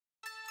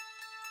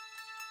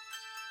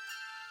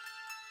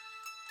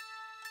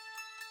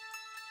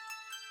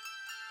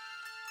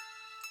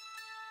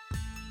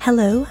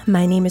Hello,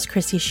 my name is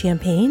Chrissy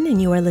Champagne, and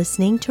you are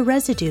listening to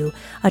Residue,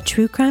 a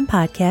true crime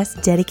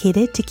podcast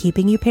dedicated to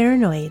keeping you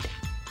paranoid.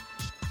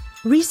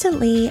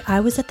 Recently, I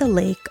was at the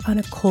lake on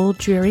a cold,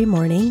 dreary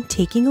morning,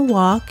 taking a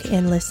walk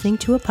and listening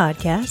to a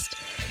podcast.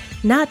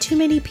 Not too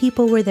many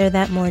people were there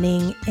that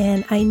morning,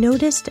 and I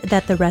noticed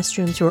that the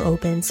restrooms were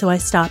open, so I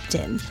stopped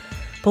in.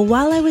 But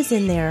while I was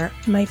in there,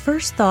 my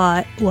first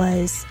thought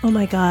was, oh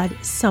my God,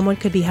 someone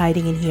could be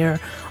hiding in here,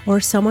 or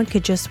someone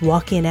could just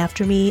walk in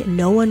after me.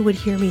 No one would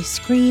hear me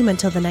scream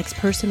until the next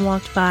person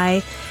walked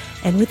by.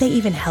 And would they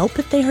even help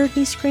if they heard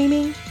me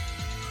screaming?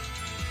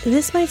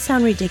 This might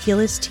sound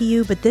ridiculous to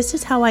you, but this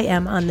is how I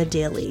am on the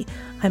daily.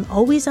 I'm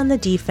always on the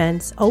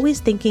defense,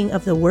 always thinking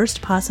of the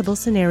worst possible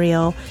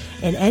scenario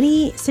in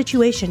any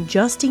situation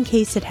just in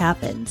case it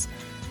happens.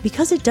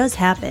 Because it does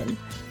happen.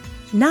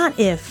 Not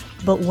if,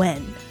 but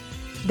when.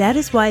 That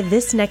is why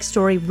this next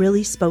story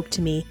really spoke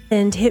to me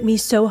and hit me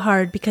so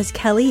hard, because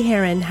Kelly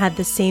Herron had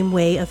the same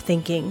way of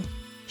thinking.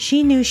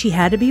 She knew she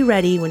had to be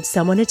ready when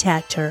someone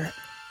attacked her,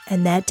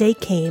 and that day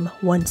came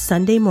one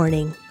Sunday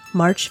morning,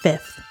 March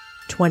 5th,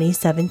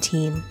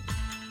 2017.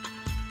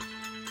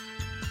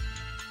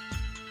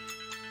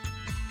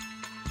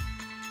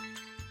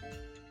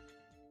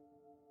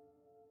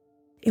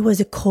 It was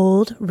a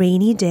cold,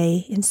 rainy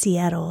day in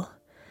Seattle.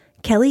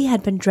 Kelly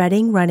had been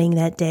dreading running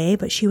that day,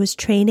 but she was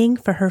training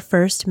for her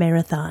first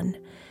marathon.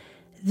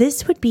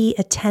 This would be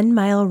a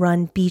 10-mile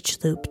run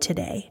beach loop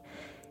today.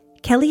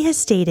 Kelly has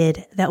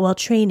stated that while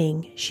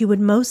training, she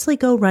would mostly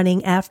go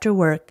running after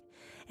work,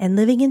 and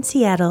living in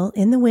Seattle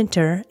in the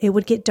winter, it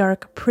would get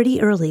dark pretty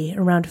early,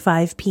 around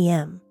 5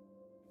 p.m.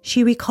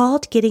 She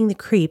recalled getting the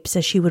creeps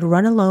as she would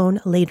run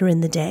alone later in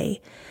the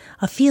day.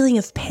 A feeling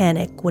of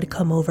panic would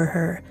come over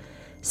her.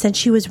 Since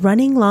she was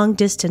running long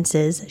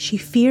distances, she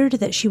feared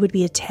that she would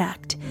be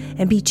attacked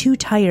and be too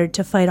tired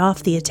to fight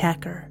off the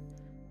attacker.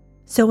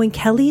 So when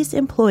Kelly's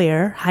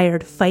employer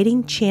hired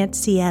Fighting Chance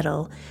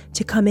Seattle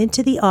to come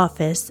into the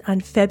office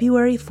on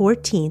February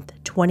 14th,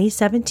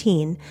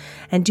 2017,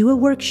 and do a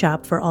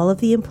workshop for all of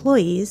the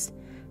employees,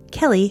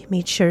 Kelly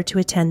made sure to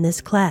attend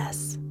this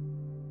class.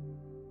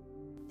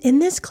 In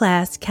this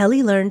class,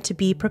 Kelly learned to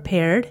be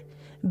prepared,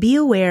 be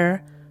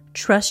aware,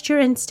 trust your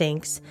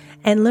instincts,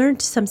 and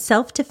learned some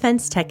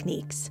self-defense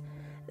techniques.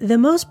 The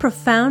most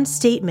profound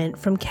statement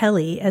from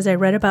Kelly as I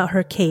read about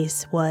her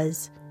case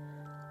was,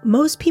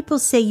 "Most people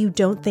say you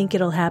don't think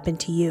it'll happen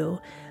to you,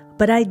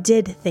 but I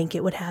did think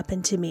it would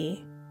happen to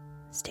me.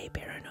 Stay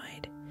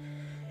paranoid."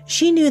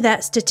 She knew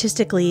that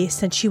statistically,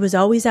 since she was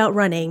always out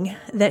running,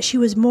 that she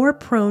was more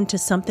prone to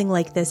something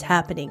like this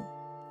happening.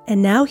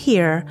 And now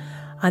here,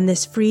 on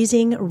this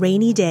freezing,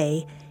 rainy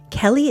day,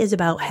 Kelly is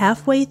about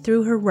halfway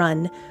through her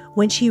run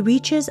when she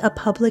reaches a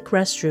public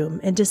restroom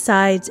and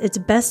decides it's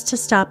best to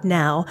stop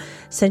now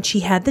since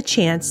she had the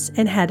chance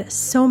and had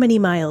so many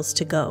miles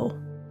to go.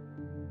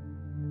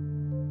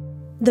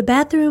 The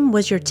bathroom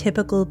was your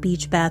typical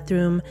beach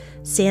bathroom,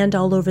 sand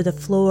all over the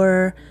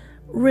floor,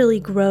 really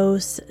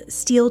gross,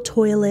 steel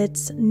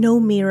toilets, no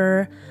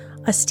mirror,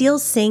 a steel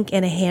sink,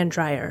 and a hand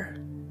dryer.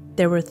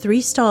 There were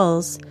 3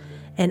 stalls,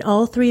 and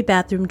all 3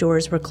 bathroom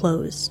doors were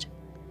closed.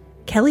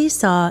 Kelly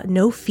saw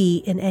no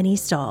feet in any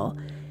stall.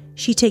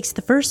 She takes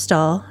the first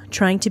stall,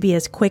 trying to be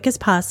as quick as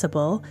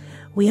possible.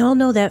 We all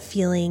know that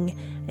feeling.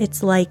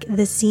 It's like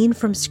the scene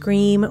from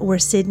Scream where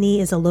Sydney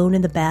is alone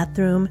in the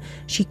bathroom.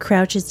 She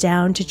crouches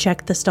down to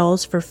check the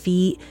stalls for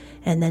feet,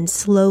 and then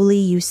slowly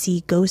you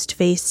see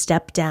Ghostface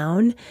step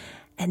down.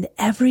 And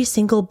every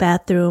single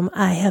bathroom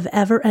I have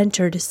ever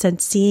entered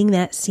since seeing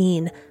that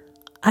scene,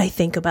 I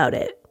think about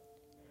it.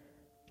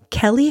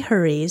 Kelly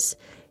hurries.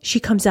 She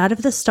comes out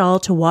of the stall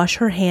to wash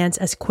her hands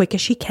as quick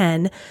as she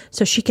can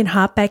so she can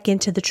hop back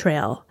into the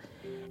trail.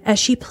 As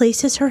she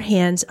places her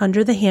hands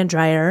under the hand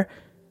dryer,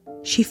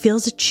 she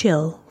feels a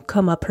chill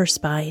come up her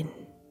spine.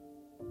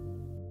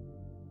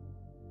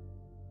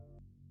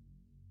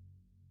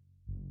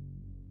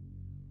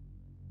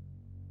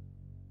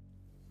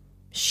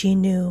 She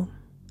knew.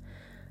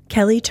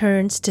 Kelly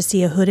turns to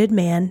see a hooded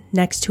man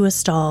next to a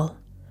stall.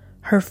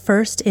 Her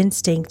first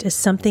instinct is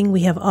something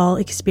we have all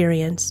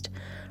experienced.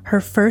 Her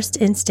first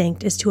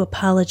instinct is to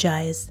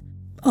apologize,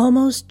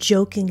 almost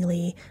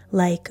jokingly,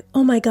 like,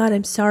 "Oh my God,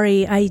 I'm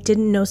sorry, I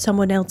didn't know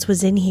someone else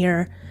was in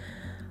here."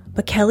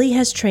 But Kelly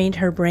has trained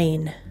her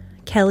brain.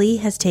 Kelly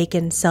has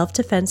taken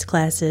self-defense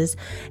classes,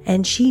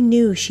 and she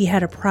knew she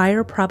had a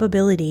prior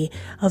probability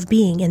of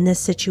being in this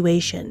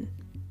situation.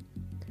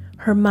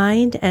 Her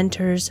mind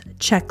enters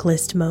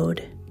checklist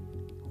mode.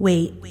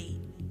 Wait,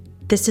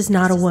 this is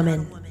not a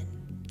woman.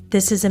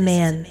 This is a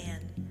man.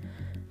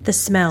 The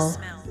smell.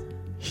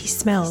 He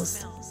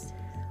smells.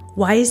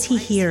 Why is he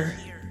here?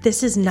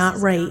 This is not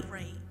right.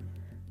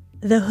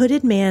 The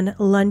hooded man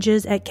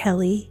lunges at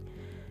Kelly,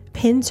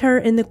 pins her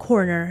in the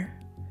corner.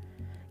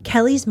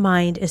 Kelly's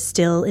mind is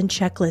still in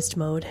checklist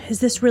mode. Is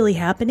this really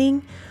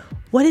happening?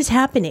 What is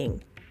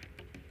happening?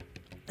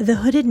 The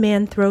hooded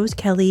man throws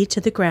Kelly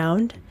to the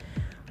ground.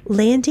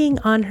 Landing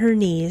on her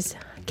knees,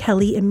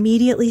 Kelly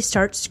immediately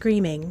starts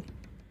screaming,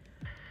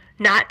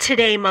 "Not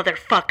today,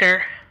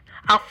 motherfucker.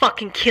 I'll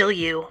fucking kill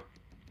you.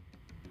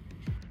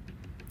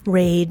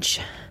 Rage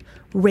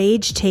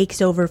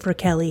takes over for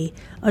Kelly.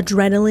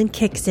 Adrenaline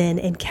kicks in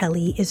and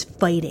Kelly is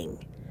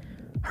fighting.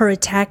 Her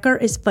attacker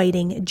is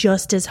fighting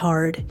just as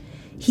hard.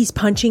 He's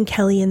punching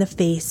Kelly in the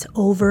face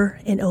over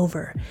and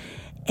over.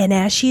 And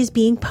as she is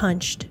being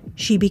punched,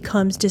 she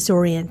becomes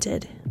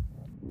disoriented.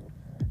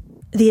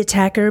 The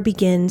attacker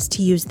begins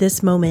to use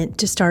this moment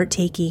to start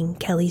taking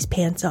Kelly's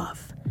pants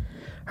off.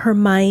 Her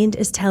mind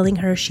is telling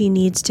her she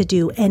needs to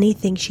do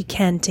anything she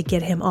can to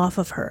get him off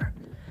of her.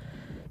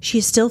 She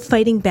is still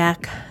fighting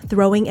back,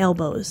 throwing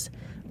elbows,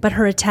 but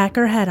her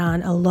attacker had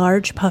on a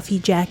large puffy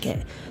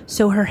jacket,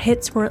 so her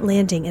hits weren't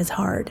landing as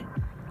hard.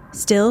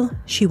 Still,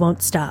 she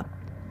won't stop.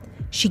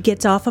 She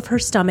gets off of her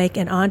stomach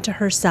and onto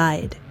her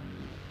side.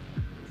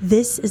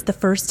 This is the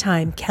first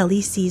time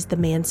Kelly sees the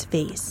man's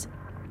face.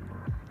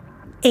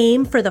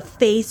 Aim for the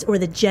face or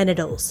the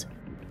genitals,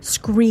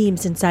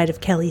 screams inside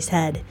of Kelly's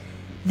head.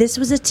 This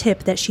was a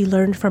tip that she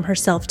learned from her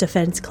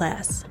self-defense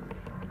class.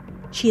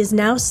 She is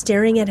now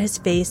staring at his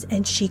face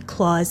and she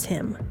claws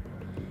him.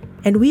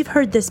 And we've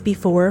heard this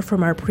before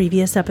from our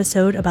previous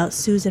episode about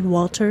Susan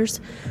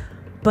Walters,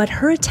 but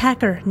her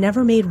attacker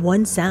never made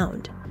one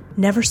sound,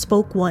 never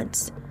spoke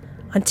once,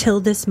 until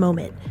this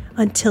moment,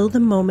 until the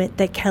moment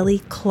that Kelly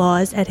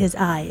claws at his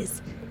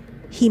eyes.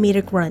 He made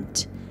a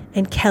grunt,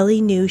 and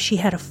Kelly knew she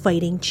had a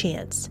fighting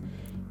chance.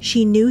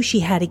 She knew she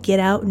had to get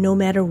out no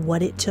matter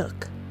what it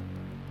took.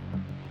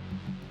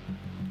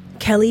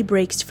 Kelly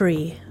breaks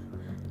free.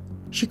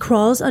 She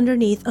crawls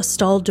underneath a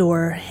stall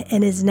door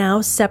and is now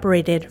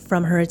separated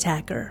from her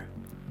attacker.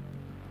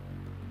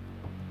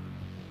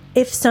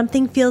 If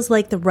something feels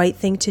like the right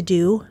thing to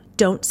do,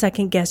 don't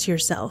second guess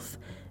yourself.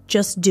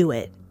 Just do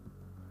it.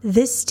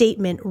 This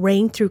statement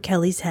rang through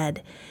Kelly's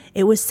head.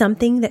 It was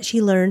something that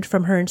she learned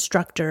from her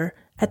instructor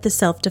at the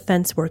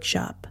self-defense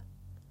workshop.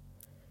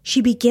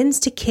 She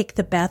begins to kick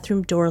the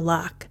bathroom door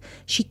lock.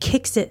 She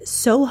kicks it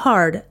so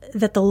hard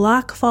that the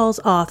lock falls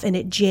off and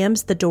it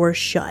jams the door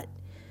shut.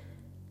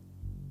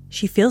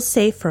 She feels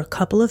safe for a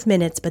couple of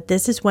minutes, but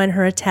this is when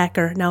her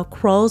attacker now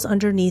crawls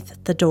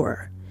underneath the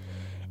door.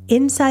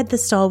 Inside the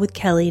stall with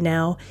Kelly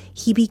now,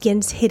 he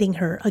begins hitting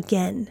her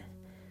again.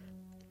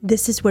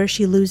 This is where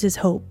she loses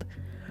hope.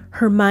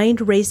 Her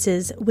mind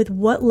races with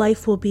what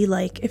life will be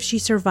like if she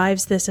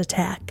survives this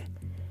attack.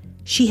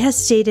 She has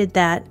stated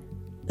that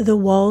the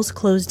walls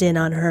closed in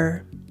on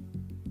her.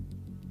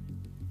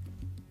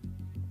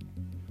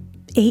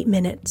 8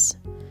 minutes.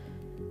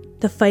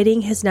 The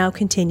fighting has now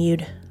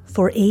continued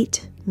for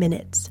 8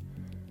 minutes.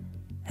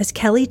 As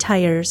Kelly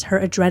tires, her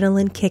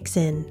adrenaline kicks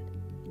in.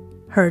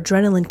 Her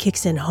adrenaline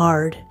kicks in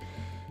hard.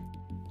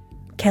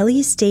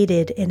 Kelly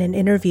stated in an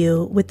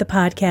interview with the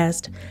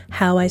podcast,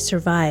 How I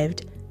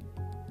Survived,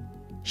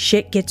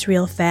 "Shit gets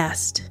real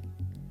fast.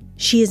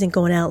 She isn't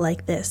going out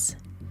like this."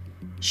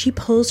 She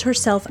pulls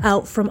herself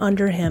out from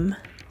under him,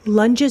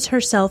 lunges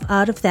herself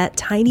out of that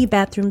tiny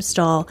bathroom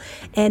stall,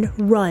 and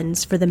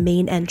runs for the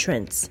main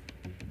entrance.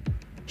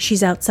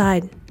 She's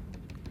outside.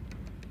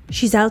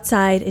 She's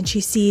outside and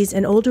she sees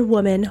an older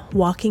woman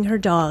walking her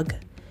dog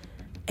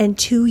and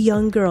 2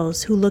 young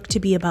girls who look to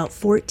be about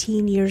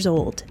 14 years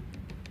old.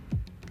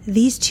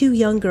 These 2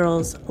 young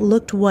girls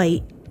looked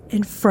white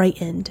and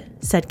frightened,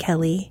 said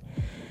Kelly.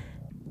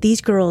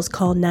 These girls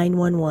called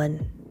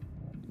 911.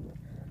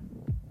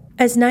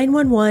 As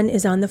 911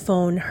 is on the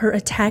phone, her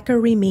attacker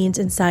remains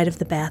inside of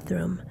the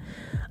bathroom.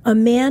 A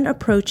man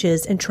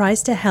approaches and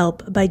tries to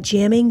help by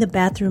jamming the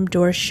bathroom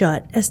door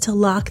shut as to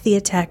lock the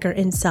attacker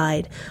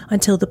inside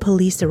until the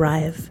police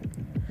arrive.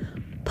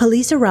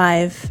 Police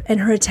arrive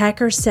and her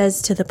attacker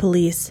says to the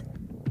police,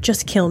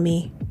 "Just kill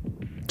me.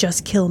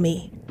 Just kill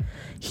me."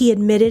 He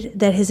admitted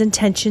that his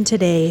intention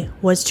today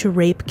was to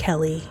rape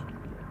Kelly.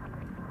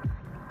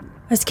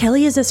 As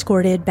Kelly is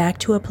escorted back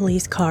to a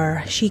police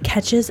car, she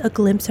catches a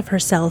glimpse of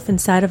herself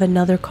inside of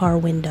another car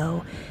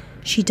window.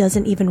 She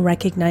doesn't even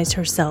recognize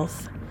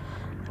herself.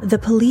 The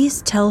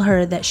police tell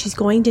her that she's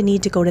going to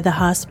need to go to the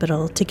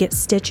hospital to get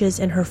stitches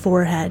in her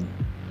forehead.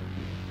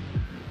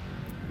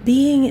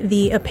 Being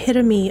the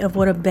epitome of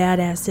what a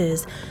badass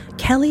is,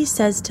 Kelly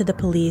says to the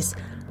police,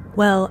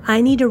 "Well,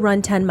 I need to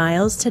run 10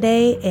 miles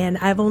today and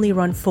I've only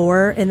run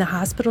 4 and the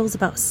hospital's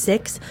about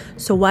 6,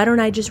 so why don't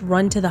I just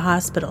run to the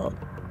hospital?"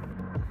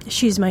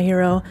 She's my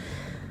hero.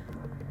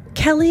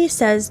 Kelly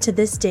says to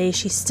this day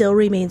she still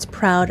remains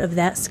proud of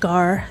that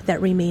scar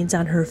that remains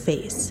on her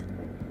face.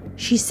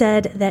 She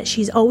said that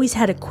she's always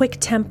had a quick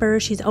temper.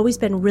 She's always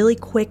been really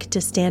quick to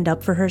stand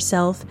up for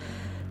herself.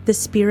 The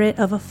spirit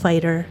of a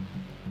fighter.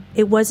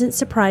 It wasn't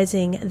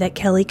surprising that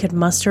Kelly could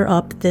muster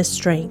up this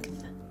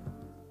strength.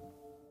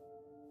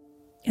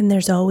 And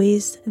there's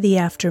always the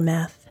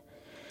aftermath.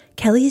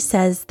 Kelly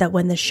says that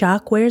when the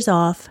shock wears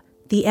off,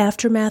 the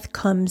aftermath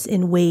comes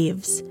in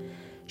waves.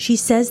 She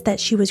says that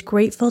she was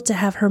grateful to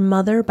have her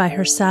mother by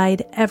her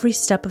side every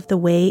step of the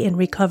way in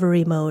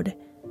recovery mode.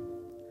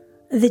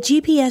 The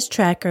GPS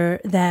tracker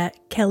that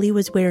Kelly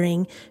was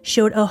wearing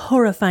showed a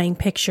horrifying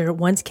picture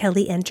once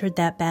Kelly entered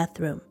that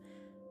bathroom.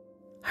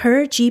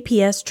 Her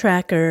GPS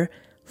tracker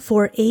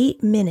for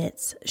 8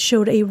 minutes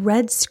showed a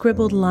red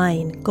scribbled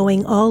line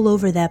going all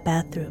over that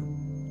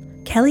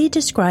bathroom. Kelly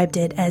described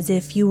it as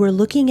if you were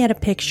looking at a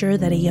picture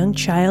that a young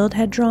child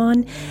had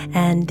drawn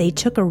and they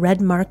took a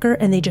red marker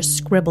and they just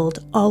scribbled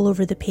all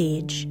over the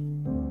page.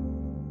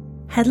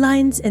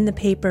 Headlines in the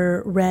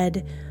paper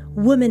read,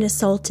 "Woman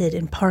assaulted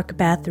in park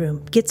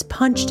bathroom, gets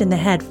punched in the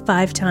head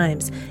 5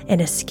 times and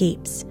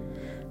escapes."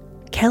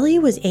 Kelly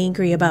was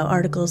angry about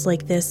articles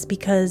like this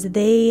because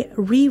they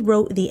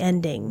rewrote the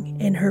ending,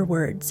 in her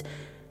words,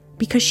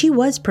 because she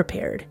was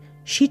prepared.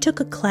 She took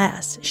a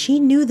class. She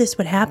knew this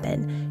would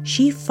happen.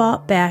 She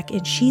fought back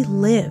and she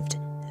lived.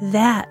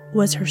 That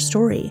was her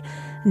story,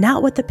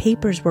 not what the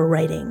papers were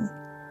writing.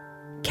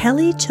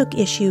 Kelly took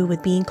issue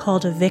with being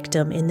called a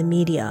victim in the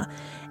media.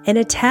 An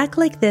attack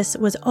like this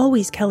was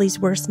always Kelly's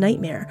worst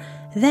nightmare.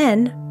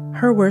 Then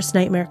her worst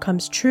nightmare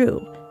comes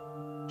true.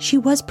 She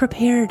was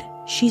prepared.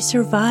 She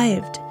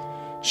survived.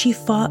 She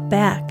fought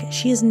back.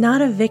 She is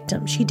not a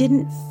victim. She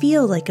didn't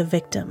feel like a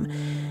victim.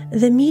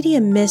 The media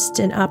missed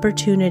an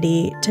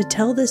opportunity to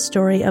tell this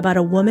story about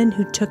a woman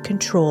who took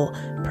control,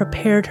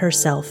 prepared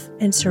herself,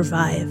 and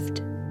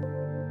survived.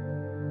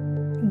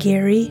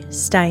 Gary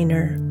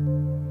Steiner.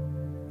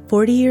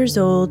 40 years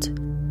old,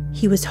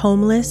 he was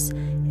homeless,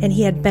 and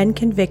he had been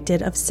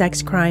convicted of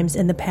sex crimes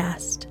in the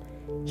past.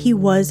 He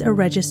was a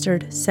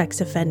registered sex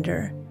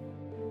offender.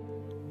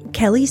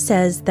 Kelly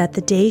says that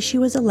the day she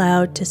was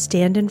allowed to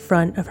stand in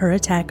front of her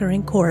attacker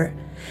in court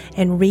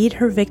and read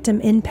her victim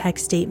impact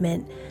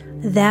statement,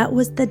 that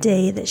was the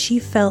day that she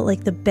felt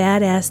like the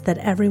badass that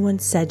everyone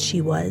said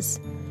she was.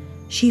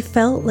 She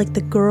felt like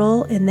the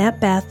girl in that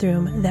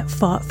bathroom that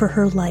fought for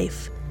her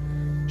life.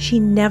 She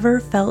never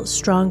felt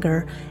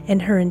stronger in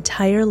her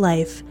entire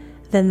life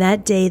than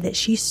that day that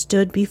she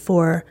stood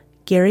before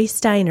Gary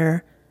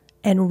Steiner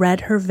and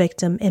read her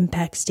victim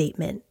impact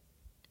statement.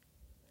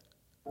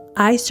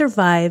 I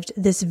survived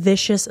this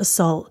vicious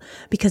assault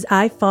because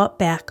I fought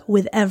back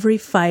with every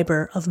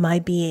fiber of my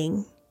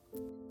being.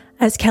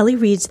 As Kelly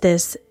reads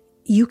this,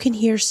 you can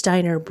hear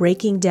Steiner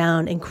breaking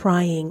down and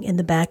crying in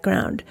the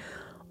background,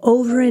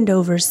 over and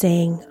over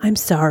saying, "I'm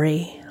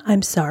sorry,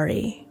 I'm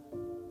sorry."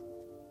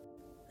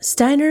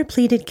 Steiner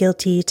pleaded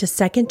guilty to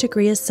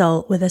second-degree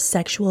assault with a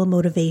sexual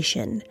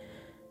motivation.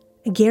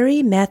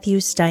 Gary Matthew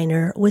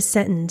Steiner was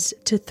sentenced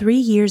to 3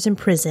 years in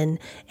prison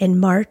in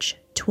March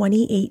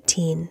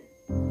 2018.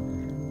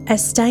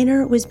 As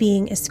Steiner was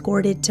being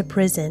escorted to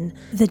prison,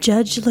 the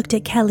judge looked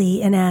at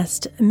Kelly and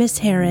asked, "Miss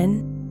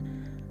Herron,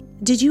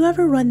 did you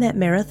ever run that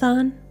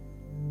marathon?"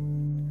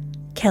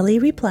 Kelly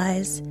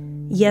replies,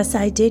 "Yes,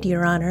 I did,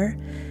 Your Honor."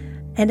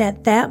 And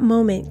at that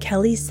moment,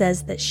 Kelly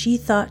says that she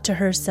thought to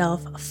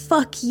herself,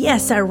 "Fuck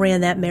yes, I ran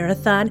that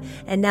marathon,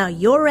 and now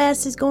your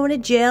ass is going to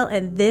jail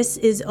and this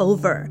is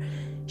over."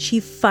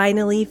 She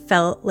finally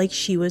felt like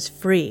she was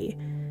free.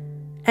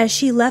 As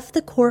she left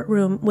the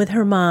courtroom with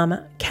her mom,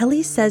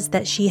 Kelly says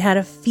that she had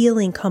a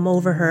feeling come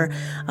over her,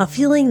 a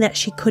feeling that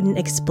she couldn't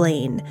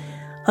explain,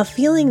 a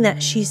feeling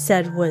that she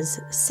said was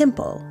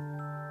simple.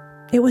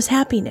 It was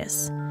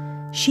happiness.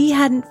 She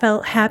hadn't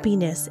felt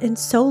happiness in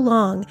so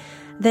long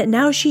that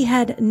now she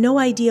had no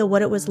idea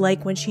what it was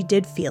like when she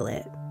did feel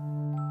it.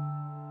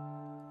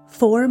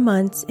 4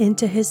 months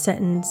into his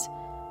sentence,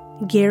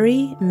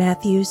 Gary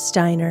Matthews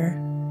Steiner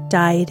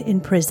died in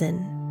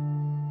prison.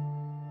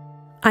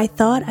 I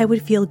thought I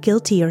would feel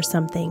guilty or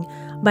something,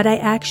 but I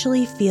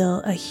actually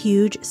feel a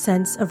huge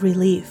sense of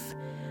relief,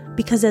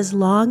 because as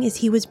long as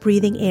he was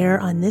breathing air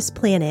on this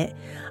planet,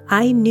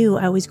 I knew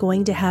I was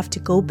going to have to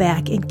go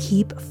back and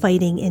keep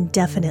fighting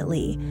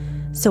indefinitely,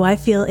 so I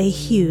feel a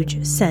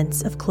huge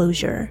sense of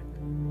closure.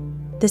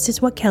 This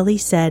is what Kelly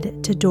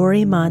said to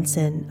Dory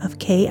Monson of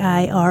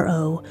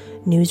KIRO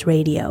News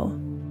Radio.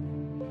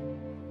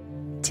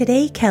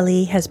 Today,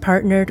 Kelly has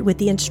partnered with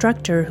the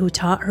instructor who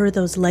taught her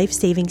those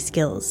life-saving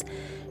skills.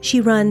 She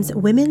runs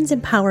women's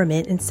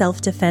empowerment and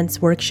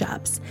self-defense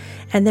workshops,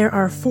 and there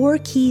are 4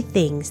 key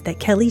things that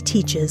Kelly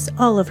teaches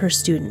all of her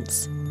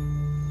students.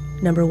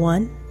 Number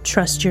 1,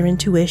 trust your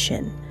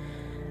intuition.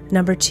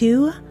 Number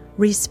 2,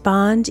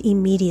 respond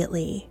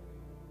immediately.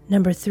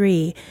 Number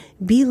 3,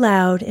 be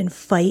loud and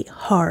fight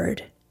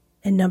hard.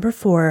 And number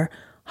 4,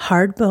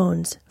 hard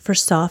bones for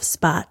soft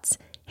spots.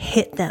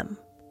 Hit them.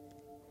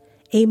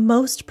 A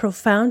most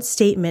profound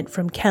statement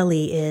from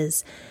Kelly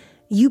is,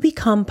 you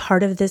become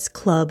part of this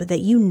club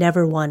that you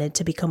never wanted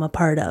to become a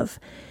part of.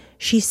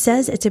 She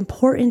says it's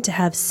important to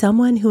have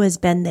someone who has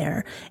been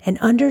there and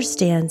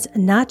understands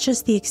not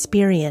just the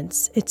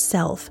experience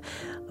itself,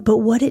 but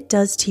what it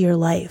does to your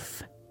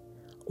life.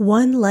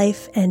 One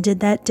life ended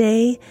that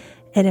day,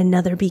 and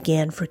another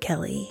began for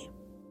Kelly.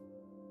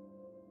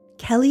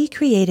 Kelly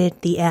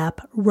created the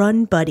app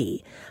Run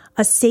Buddy,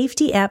 a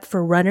safety app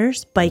for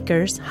runners,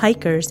 bikers,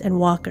 hikers, and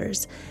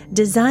walkers,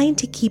 designed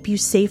to keep you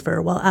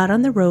safer while out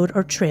on the road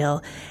or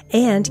trail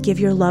and give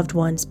your loved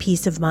ones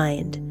peace of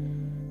mind.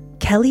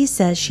 Kelly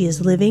says she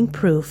is living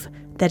proof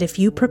that if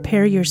you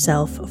prepare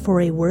yourself for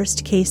a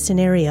worst-case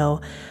scenario,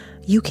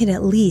 you can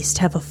at least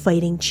have a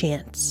fighting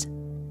chance.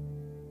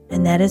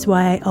 And that is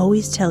why I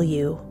always tell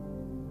you,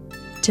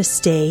 to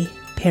stay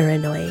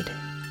paranoid.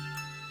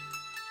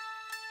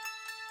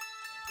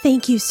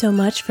 Thank you so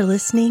much for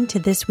listening to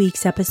this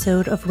week's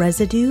episode of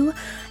Residue.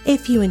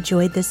 If you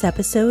enjoyed this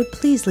episode,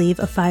 please leave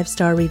a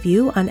 5-star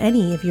review on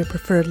any of your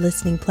preferred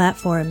listening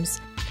platforms.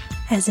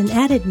 As an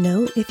added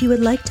note, if you would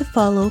like to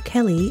follow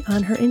Kelly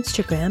on her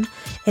Instagram,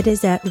 it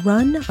is at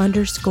run_kiwi_run.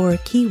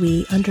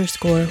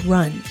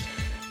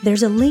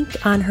 There's a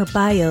link on her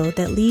bio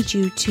that leads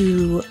you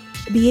to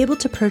be able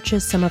to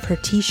purchase some of her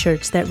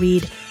t-shirts that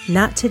read,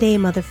 "Not today,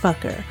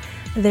 motherfucker."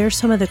 They're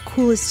some of the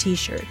coolest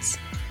t-shirts.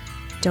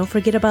 Don't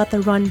forget about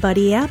the Run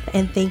Buddy app,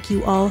 and thank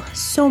you all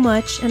so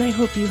much, and I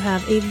hope you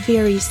have a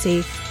very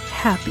safe,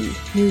 happy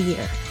New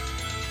Year.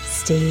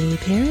 Stay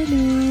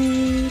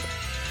paranoid.